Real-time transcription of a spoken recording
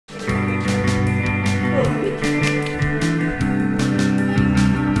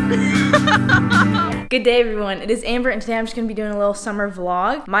Good day, everyone. It is Amber, and today I'm just gonna be doing a little summer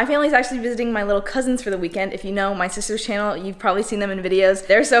vlog. My family's actually visiting my little cousins for the weekend. If you know my sister's channel, you've probably seen them in videos.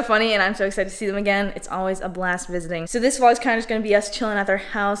 They're so funny, and I'm so excited to see them again. It's always a blast visiting. So this vlog is kind of just gonna be us chilling at their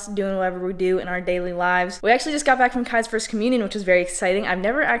house, doing whatever we do in our daily lives. We actually just got back from Kai's first communion, which was very exciting. I've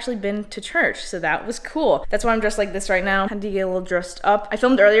never actually been to church, so that was cool. That's why I'm dressed like this right now. Had to get a little dressed up. I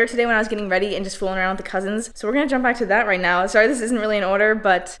filmed earlier today when I was getting ready and just fooling around with the cousins. So we're gonna jump back to that right now. Sorry this isn't really in order,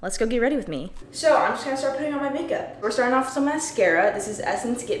 but let's go get ready with me. So I'm just gonna start putting on my makeup. We're starting off with some mascara. This is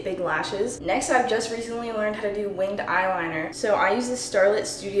Essence Get Big Lashes. Next, I've just recently learned how to do winged eyeliner. So I use this Starlit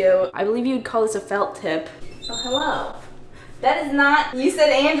Studio. I believe you would call this a felt tip. Oh, hello. That is not, you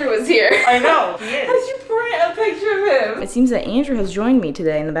said Andrew was here. I know, he is. How'd you print a picture of him? It seems that Andrew has joined me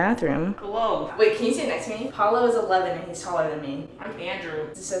today in the bathroom. Hello. Wait, can you sit next to me? Paolo is 11 and he's taller than me. I'm Andrew.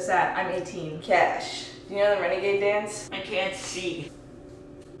 This is so sad. I'm 18. Cash. Do you know the Renegade dance? I can't see.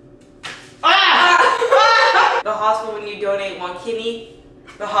 Ah! The hospital when you donate 1 kidney.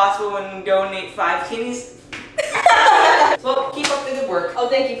 The hospital when you donate 5 kidneys. Well, keep up the good work. Oh,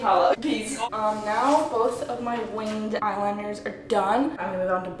 thank you, Paolo. Peace. Now both of my winged eyeliners are done. I'm gonna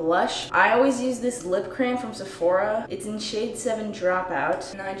move on to blush. I always use this lip cream from Sephora. It's in shade 7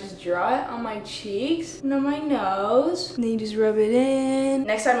 Dropout. And I just draw it on my cheeks and on my nose. And then you just rub it in.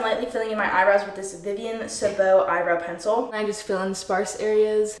 Next, I'm lightly filling in my eyebrows with this Vivienne Sabot eyebrow pencil. And I just fill in sparse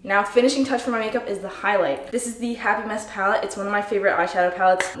areas. Now, finishing touch for my makeup is the highlight. This is the Happy Mess palette. It's one of my favorite eyeshadow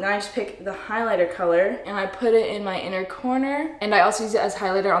palettes. Now I just pick the highlighter color and I put it in my inner corner, and I also use it as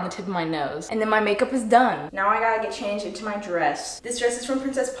highlighter on the tip of my nose. And then my makeup is done. Now I gotta get changed into my dress. This dress is from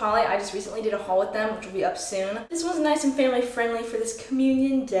Princess Polly. I just recently did a haul with them, which will be up soon. This one's nice and family friendly for this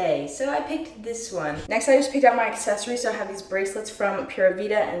communion day, so I picked this one. Next, I just picked out my accessories. So I have these bracelets from Pura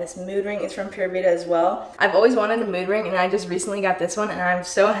Vida, and this mood ring is from Pura Vida as well. I've always wanted a mood ring, and I just recently got this one, and I'm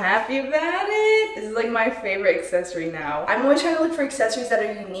so happy about it. This is like my favorite accessory now. I'm always trying to look for accessories that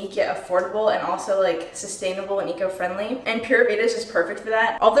are unique yet affordable and also like sustainable and eco-friendly, and Pura Vida is just perfect for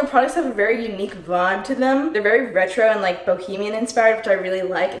that. All their products have a very unique vibe to them. They're very retro and like bohemian inspired, which I really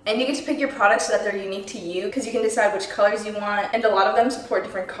like. And you get to pick your products so that they're unique to you, because you can decide which colors you want, and a lot of them support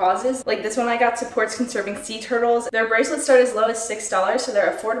different causes. Like this one I got supports conserving sea turtles. Their bracelets start as low as $6, so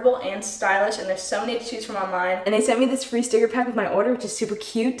they're affordable and stylish, and there's so many to choose from online. And they sent me this free sticker pack with my order, which is super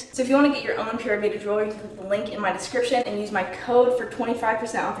cute. So if you want to get your own Pura Vida jewelry, you can click the link in my description and use my code for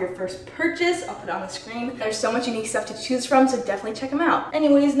 25% off your first purchase. I'll put it on the screen. There's so much unique stuff to choose from, so definitely check them out.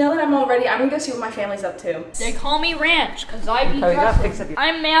 Anyways, now that I'm all ready, I'm gonna go see what my family's up to. They call me Ranch, cause I be dressing.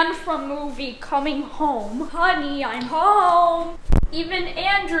 I'm man from movie Coming Home. Honey, I'm home. Even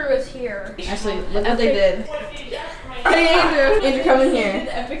Andrew is here. Actually, look what they did. Hey Andrew! Andrew, come in here.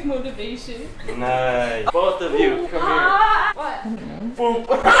 Epic motivation. Nice. Both of you, come here. What? Boop.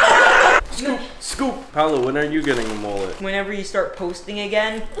 Scoop, scoop. Paolo, when are you getting a mullet? Whenever you start posting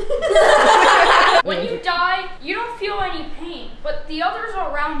again. When you die, you don't feel any pain, but the others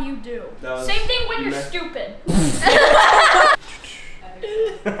around you do. Same thing when you're stupid.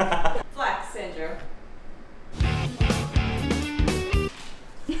 Flex syndrome.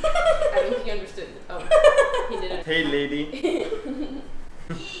 I mean, he understood. Oh, he didn't. Hey, lady.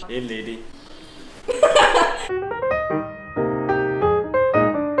 Hey, lady.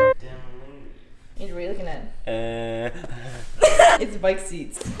 Andrew, what are you looking at? It's bike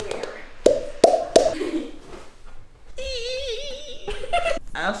seats.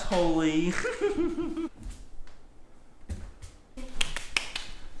 Assholey.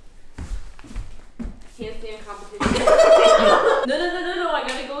 Can't stand competition. No, I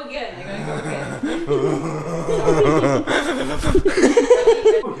gotta go again.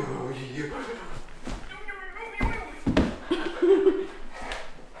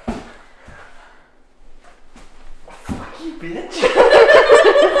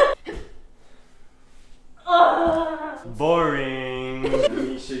 Boring. Let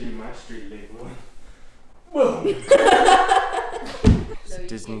me show you my street leg one. Boom.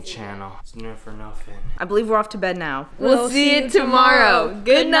 Disney Channel. It's never for nothing. I believe we're off to bed now. We'll see you tomorrow.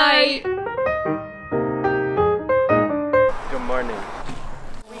 Good night. Good morning.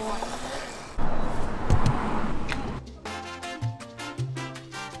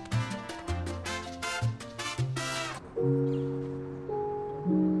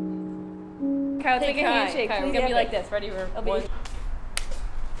 Kyle, take a handshake. Kai, we're gonna be like this. Ready? One.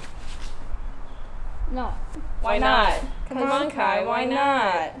 No. Why not? Come on, Kai. Why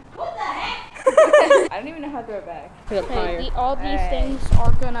not? What the heck? I don't even know how to throw it back. Okay, all these things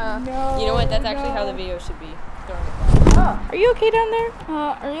are gonna. No, You know what? That's actually how the video should be. Throwing it back. Are you okay down there?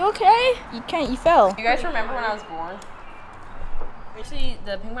 Are you okay? You can't. You fell. You guys remember when I was born? Actually,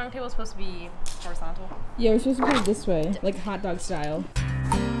 the ping pong table is supposed to be horizontal. Yeah, we're supposed to put it this way, like hot dog style.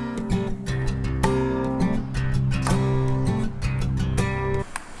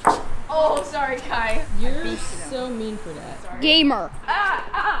 Oh, sorry, Kai. You're so mean for that. Sorry. Gamer.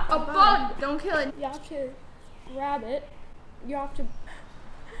 A bug. Don't kill it. You have to grab it. You have to.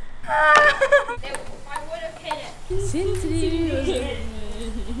 I would have hit it. Sensitive.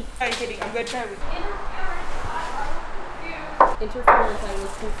 I'm kidding. I'm good. Try with Interference, I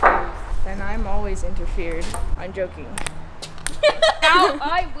was confused. Then I'm always interfered. I'm joking. Now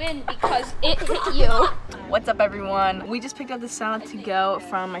I win because it hit you. What's up, everyone? We just picked up the salad to go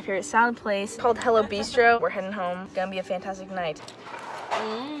from my favorite salad place called Hello Bistro. We're heading home. It's gonna be a fantastic night.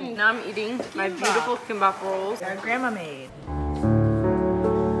 Now I'm eating my beautiful kimbap rolls. That our grandma made.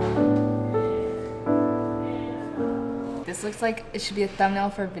 This looks like it should be a thumbnail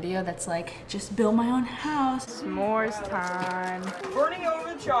for a video that's like, just build my own house. S'mores time. burning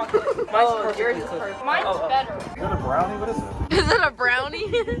over the chocolate. Oh, yours is perfect. Mine's better. Is that a brownie? What is it? Is it a brownie?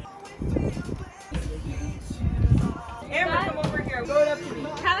 Amber, come over here. Go it up to me.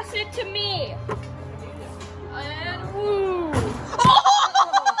 Pass it to me. And woo. I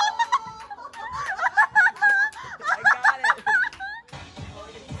got it.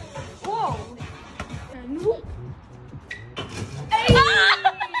 Whoa. And woo.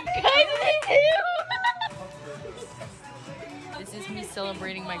 This is me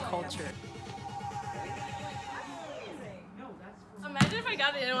celebrating my culture. Imagine if I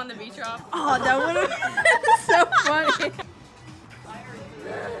got it in on the beach drop. Oh, that would have been so funny.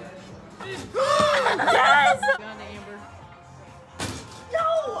 Yes! Go on to Amber. No!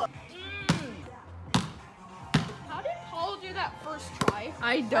 How did Paul do that first try?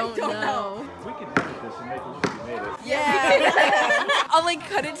 I don't know. We can edit this and make it look like we made it. Yeah. I'll like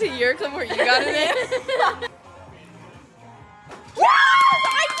cut it to your clip where you got it in.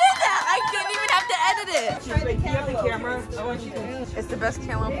 I did that! I didn't even have to edit it. Wait, do you have the camera? I want you to. It's the best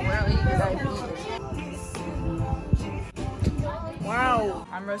cantaloupe literally that I've eaten. Wow.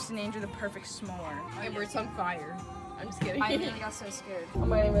 I'm roasting Andrew the perfect s'more. Amber, it's on fire. I'm just kidding. I really got so scared. Oh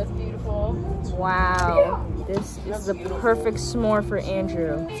my god, that's beautiful. Wow. This is the perfect s'more for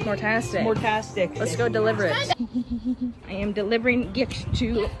Andrew. S'more-tastic. Mortastic. Let's go deliver it. I am delivering gifts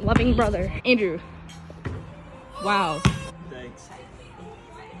to loving brother, Andrew. Wow. Thanks.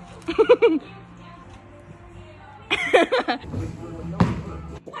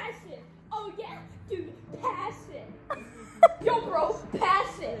 Pass it. Oh yeah, dude, pass it. Yo, bro,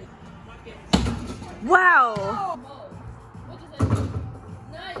 pass it. Wow. Oh, what does that do?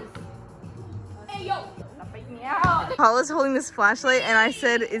 Nice. Hey, yo. Paula's holding this flashlight and I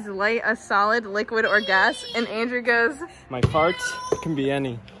said, is light a solid, liquid, or gas? And Andrew goes, My farts can be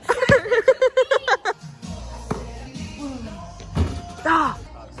any. ah.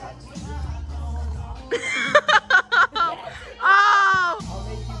 Oh! I'll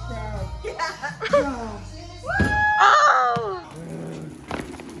make you proud. Oh!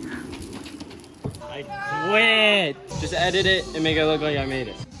 I quit. Just edit it and make it look like I made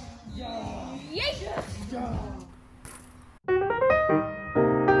it.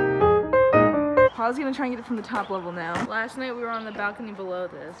 Paula's gonna try and get it from the top level now. Last night we were on the balcony below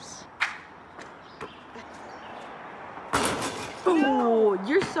this. Oh,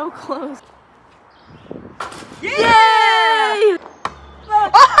 you're so close. Yay!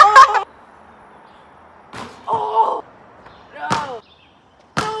 Oh! Oh! No!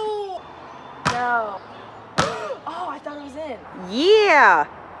 No! No! Oh, I thought it was in. Yeah.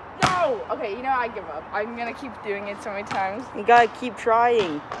 No! Okay, you know, I give up. I'm gonna keep doing it so many times. You gotta keep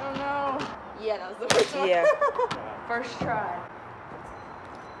trying. I don't know. Yeah, that was the first one. Yeah. First try.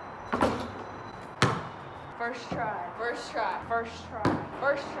 First try. First try. First try.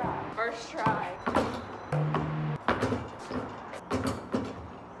 First try. First try.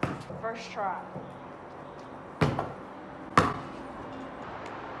 First try.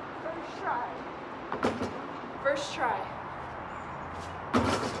 First try. First try.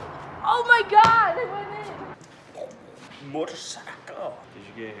 Oh my god! It went in! Motorcycle. Did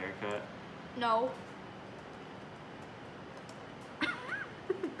you get a haircut? No.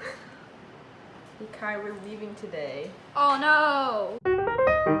 Hey Kai, we're leaving today. Oh no.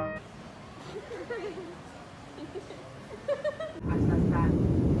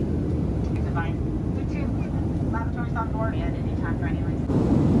 Laboratories on board and anytime for any reason.